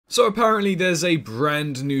So apparently there's a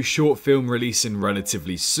brand new short film releasing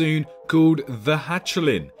relatively soon called The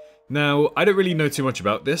Hatchling. Now, I don't really know too much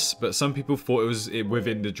about this, but some people thought it was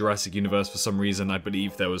within the Jurassic universe for some reason. I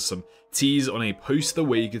believe there was some tease on a poster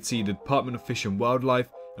where you could see the Department of Fish and Wildlife,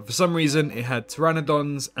 and for some reason it had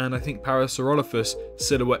pteranodons and I think Parasaurolophus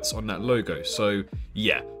silhouettes on that logo. So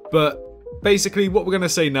yeah, but basically what we're going to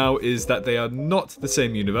say now is that they are not the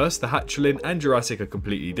same universe. The Hatchling and Jurassic are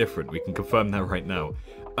completely different. We can confirm that right now.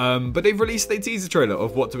 But they've released a teaser trailer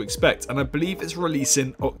of what to expect, and I believe it's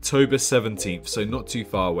releasing October 17th, so not too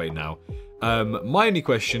far away now. My only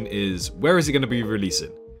question is, where is it going to be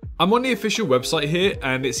releasing? I'm on the official website here,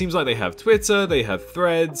 and it seems like they have Twitter, they have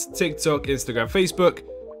Threads, TikTok, Instagram, Facebook,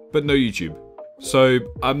 but no YouTube. So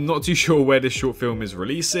I'm not too sure where this short film is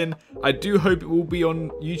releasing. I do hope it will be on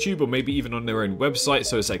YouTube or maybe even on their own website,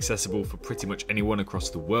 so it's accessible for pretty much anyone across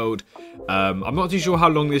the world. I'm not too sure how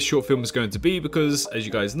long this short film is going to be because, as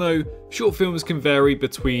you guys know, short films can vary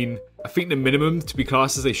between, I think the minimum to be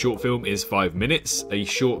classed as a short film is 5 minutes, a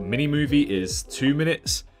short mini movie is 2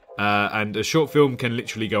 minutes, and a short film can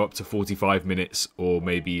literally go up to 45 minutes or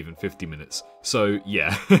maybe even 50 minutes. So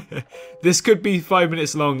yeah, this could be 5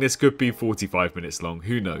 minutes long, this could be 45 minutes long,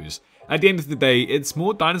 who knows. At the end of the day, it's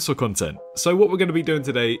more dinosaur content. So what we're going to be doing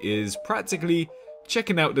today is practically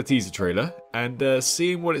checking out the teaser trailer and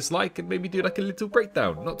seeing what it's like and maybe do like a little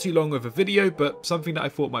breakdown. Not too long of a video, but something that I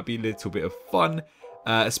thought might be a little bit of fun.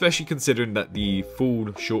 Especially considering that the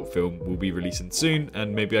full short film will be releasing soon,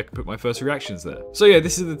 and maybe I can put my first reactions there. So yeah,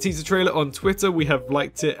 this is the teaser trailer on Twitter. We have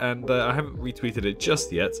liked it, and I haven't retweeted it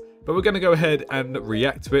just yet, but we're going to go ahead and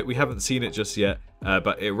react to it. We haven't seen it just yet,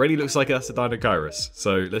 but it already looks like that's a Deinocheirus,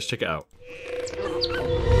 so let's check it out.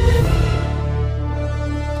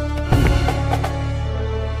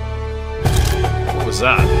 What was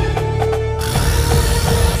that?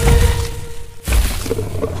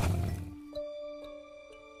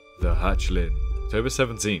 The Hatchling, October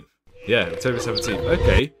 17th. Yeah, October 17th.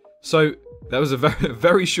 Okay, so that was a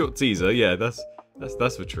very short teaser. Yeah, that's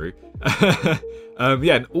for true.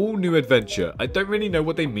 Yeah, an all new adventure. I don't really know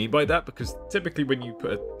what they mean by that because typically when you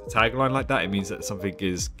put a tagline like that, it means that something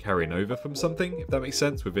is carrying over from something, if that makes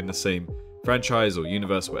sense, within the same franchise or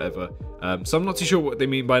universe, whatever. So I'm not too sure what they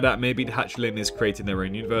mean by that. Maybe the Hatchling is creating their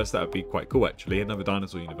own universe. That would be quite cool, actually. Another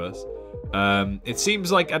dinosaur universe. It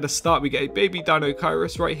seems like at the start we get a Baby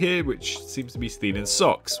Deinocheirus right here, which seems to be stealing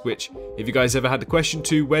socks, which, if you guys ever had the question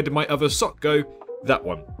to where did my other sock go, that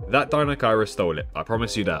one. That Deinocheirus stole it. I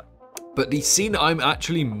promise you that. But the scene I'm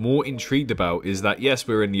actually more intrigued about is that, yes,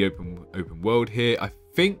 we're in the open world here.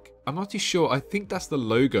 I'm not too sure. I think that's the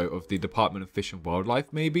logo of the Department of Fish and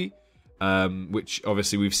Wildlife, maybe. Which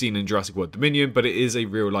obviously we've seen in Jurassic World Dominion, but it is a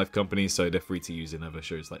real life company, so they're free to use in other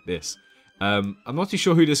shows like this. I'm not too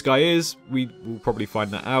sure who this guy is. We will probably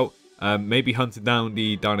find that out. Maybe hunting down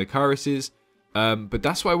the Deinocheiruses. But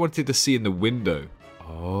that's what I wanted to see in the window.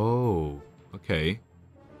 Oh, okay.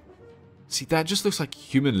 See, that just looks like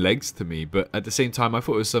human legs to me, but at the same time, I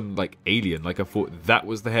thought it was some, like, alien. Like, I thought that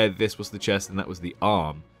was the head, this was the chest, and that was the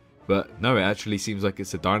arm. But no, it actually seems like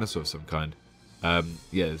it's a dinosaur of some kind.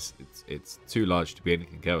 Yeah, it's too large to be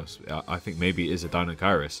anything else. I think maybe it is a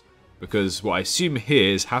Deinocheirus, because what I assume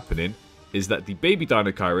here is happening is that the Baby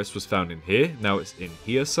Deinocheirus was found in here. Now it's in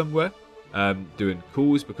here somewhere, doing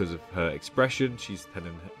calls because of her expression. She's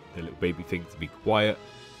telling the little baby thing to be quiet.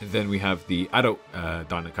 And then we have the adult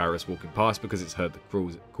Deinocheirus walking past because it's heard the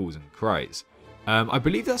calls and cries. I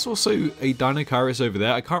believe that's also a Deinocheirus over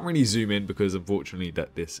there. I can't really zoom in because unfortunately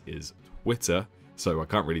that this is Twitter, so I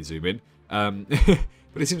can't really zoom in.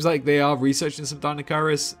 But it seems like they are researching some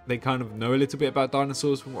Deinocheirus. They kind of know a little bit about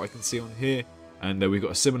dinosaurs from what I can see on here. And we've got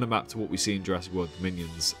a similar map to what we see in Jurassic World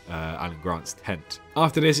Dominion's Alan Grant's tent.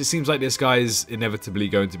 After this, it seems like this guy is inevitably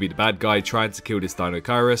going to be the bad guy trying to kill this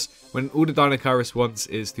Deinocheirus, when all the Deinocheirus wants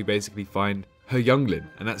is to basically find her youngling,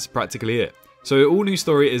 and that's practically it. So the all new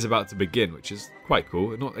story is about to begin, which is quite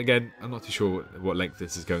cool. Again, I'm not too sure what length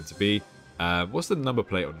this is going to be. What's the number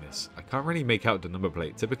plate on this? I can't really make out the number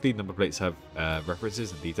plate. Typically, number plates have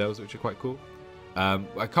references and details, which are quite cool.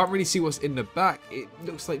 I can't really see what's in the back. It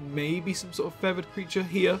looks like maybe some sort of feathered creature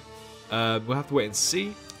here. We'll have to wait and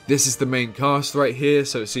see. This is the main cast right here,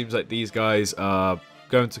 so it seems like these guys are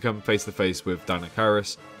going to come face to face with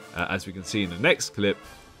Deinocheirus. As we can see in the next clip,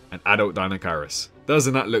 an adult Deinocheirus.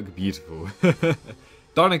 Doesn't that look beautiful?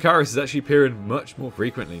 Deinocheirus is actually appearing much more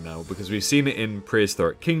frequently now because we've seen it in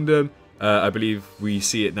Prehistoric Kingdom. I believe we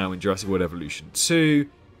see it now in Jurassic World Evolution 2.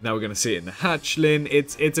 Now we're going to see it in the Hatchling.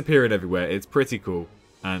 It's appearing everywhere. It's pretty cool.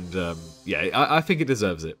 And yeah, I think it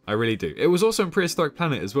deserves it. I really do. It was also in Prehistoric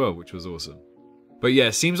Planet as well, which was awesome. But yeah,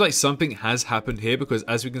 it seems like something has happened here because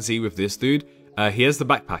as we can see with this dude, he has the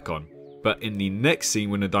backpack on. But in the next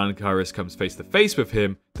scene when the Deinocheirus comes face to face with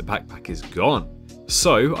him, the backpack is gone.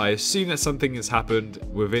 So I assume that something has happened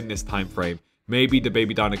within this time frame. Maybe the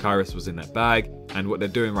baby Deinocheirus was in that bag, and what they're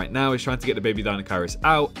doing right now is trying to get the baby Deinocheirus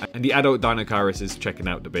out, and the adult Deinocheirus is checking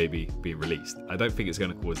out the baby being released. I don't think it's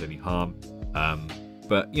going to cause any harm,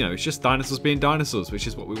 but you know, it's just dinosaurs being dinosaurs, which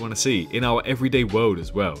is what we want to see in our everyday world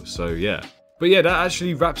as well, so yeah. But yeah, that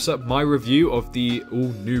actually wraps up my review of the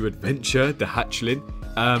all-new adventure, the Hatchling.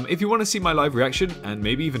 If you want to see my live reaction and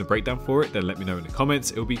maybe even a breakdown for it, then let me know in the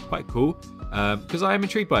comments. It'll be quite cool because I am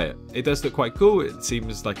intrigued by it. It does look quite cool. It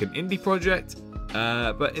seems like an indie project,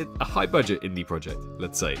 but a high-budget indie project,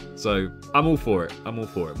 let's say. So I'm all for it. I'm all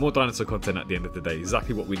for it. More dinosaur content at the end of the day.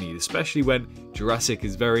 Exactly what we need, especially when Jurassic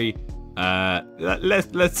is very,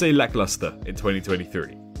 let's say, lackluster in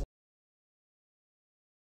 2023.